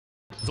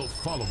The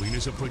following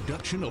is a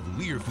production of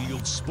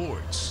Learfield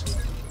Sports.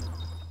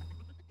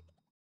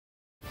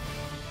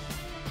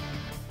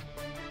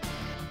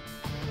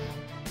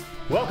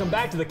 Welcome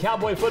back to the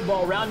Cowboy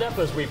Football Roundup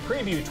as we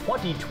preview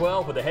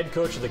 2012 with the head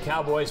coach of the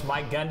Cowboys,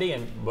 Mike Gundy.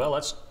 And, well,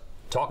 let's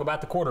talk about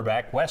the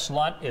quarterback. Wes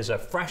Lunt is a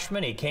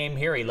freshman. He came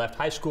here. He left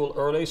high school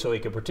early so he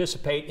could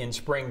participate in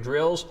spring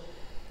drills.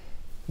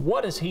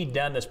 What has he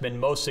done that's been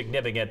most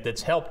significant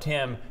that's helped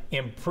him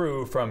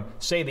improve from,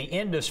 say, the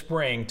end of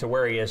spring to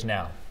where he is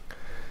now?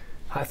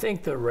 I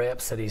think the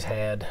reps that he's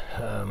had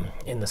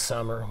in the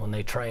summer when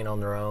they train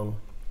on their own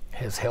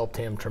has helped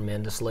him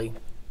tremendously.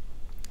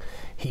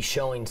 He's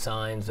showing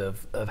signs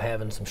of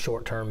having some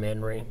short-term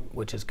memory,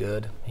 which is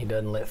good. He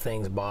doesn't let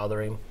things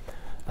bother him.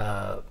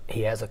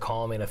 He has a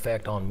calming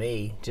effect on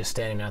me just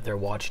standing out there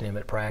watching him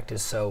at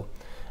practice. So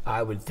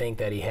I would think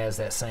that he has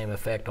that same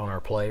effect on our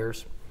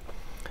players.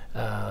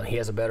 He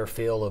has a better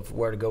feel of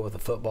where to go with the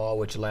football,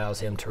 which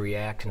allows him to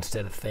react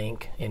instead of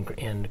think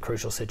in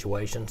crucial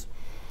situations.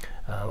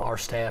 Our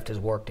staff has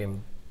worked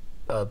him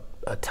a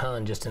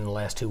ton just in the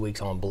last 2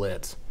 weeks on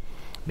blitz,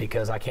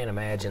 because I can't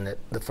imagine that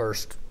the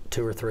first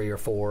 2 or 3 or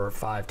 4 or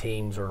 5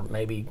 teams, or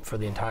maybe for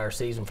the entire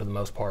season for the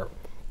most part,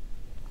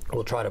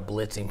 will try to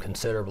blitz him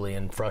considerably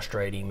and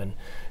frustrate him and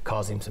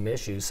cause him some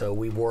issues. So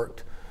we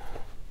worked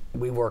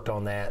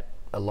on that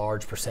a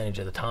large percentage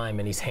of the time,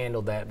 and he's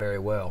handled that very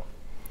well.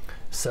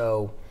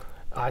 So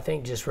I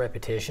think just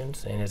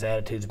repetitions, and his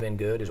attitude's been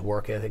good, his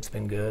work ethic's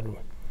been good.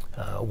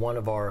 One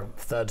of our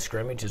thud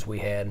scrimmages we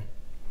had,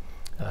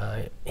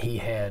 he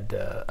had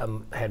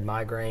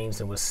migraines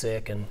and was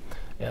sick and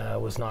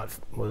was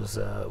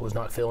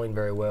not feeling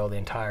very well the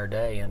entire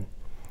day, and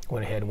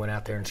went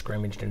out there and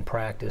scrimmaged and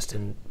practiced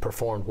and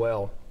performed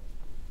well.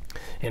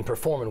 And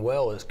performing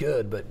well is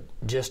good, but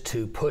just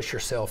to push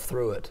yourself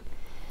through it,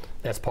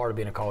 that's part of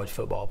being a college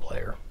football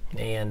player.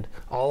 And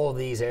all of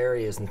these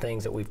areas and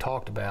things that we've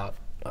talked about,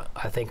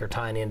 I think, are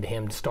tying into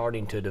him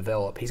starting to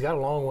develop. He's got a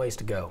long ways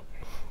to go.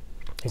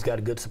 He's got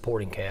a good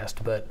supporting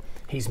cast, but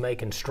he's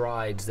making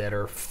strides that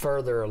are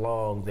further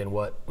along than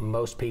what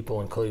most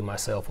people, including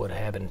myself, would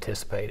have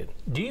anticipated.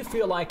 Do you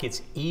feel like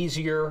it's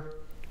easier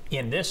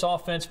in this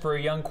offense for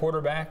a young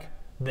quarterback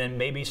than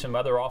maybe some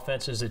other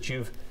offenses that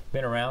you've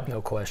been around?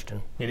 No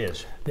question. It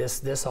is.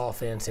 This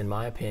offense, in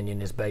my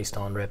opinion, is based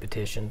on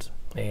repetitions,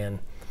 and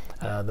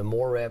the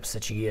more reps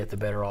that you get, the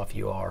better off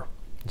you are,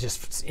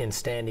 just in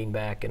standing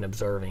back and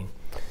observing.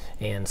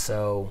 And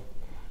so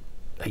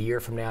a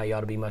year from now, you ought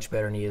to be much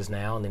better than he is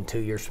now, and then 2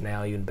 years from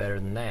now, even better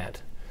than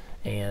that.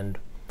 And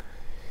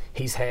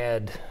he's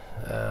had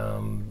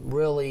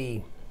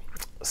really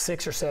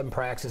 6 or 7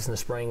 practices in the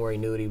spring where he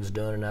knew what he was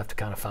doing enough to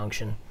kind of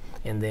function.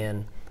 And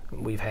then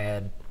we've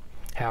had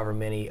however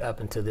many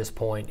up until this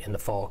point in the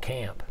fall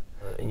camp.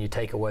 And you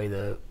take away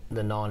the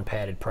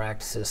non-padded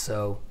practices,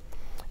 so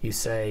you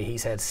say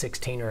he's had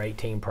 16 or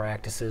 18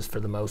 practices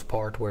for the most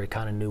part where he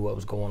kind of knew what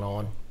was going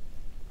on,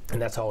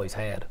 and that's all he's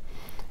had.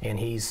 And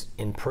he's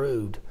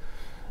improved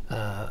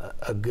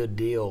a good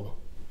deal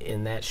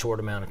in that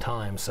short amount of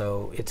time,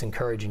 so it's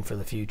encouraging for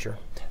the future.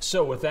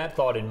 So with that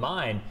thought in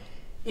mind,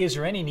 is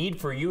there any need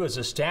for you as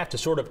a staff to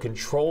sort of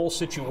control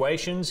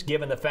situations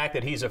given the fact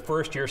that he's a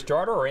first-year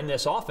starter, or in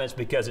this offense,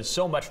 because it's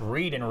so much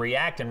read and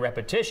react and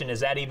repetition, is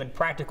that even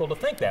practical to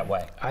think that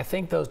way? I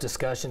think those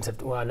discussions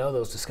have, well, I know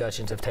those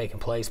discussions have taken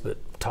place, but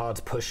Todd's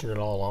pushing it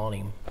all on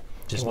him.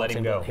 Just let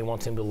him go. He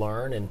wants him to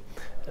learn, and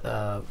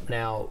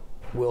now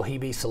will he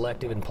be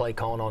selective in play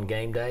calling on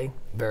game day?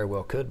 Very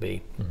well could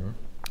be.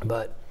 Mm-hmm.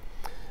 But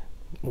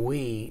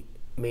we,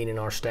 meaning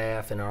our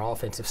staff and our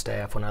offensive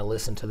staff, when I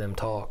listen to them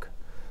talk,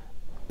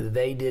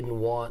 they didn't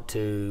want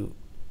to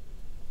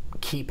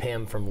keep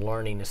him from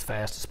learning as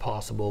fast as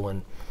possible,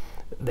 and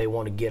they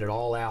want to get it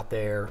all out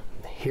there.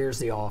 Here's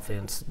the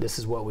offense. This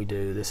is what we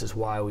do. This is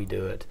why we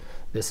do it.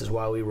 This is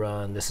why we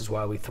run. This is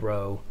why we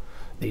throw.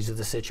 These are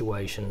the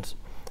situations,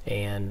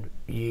 and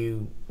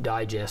you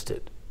digest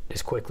it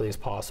as quickly as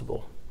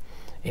possible.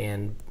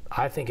 And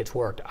I think it's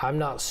worked.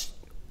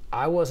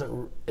 I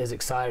wasn't as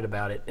excited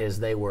about it as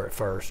they were at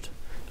first.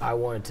 I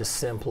wanted to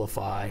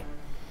simplify,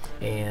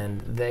 and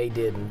they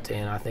didn't,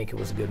 and I think it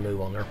was a good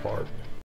move on their part.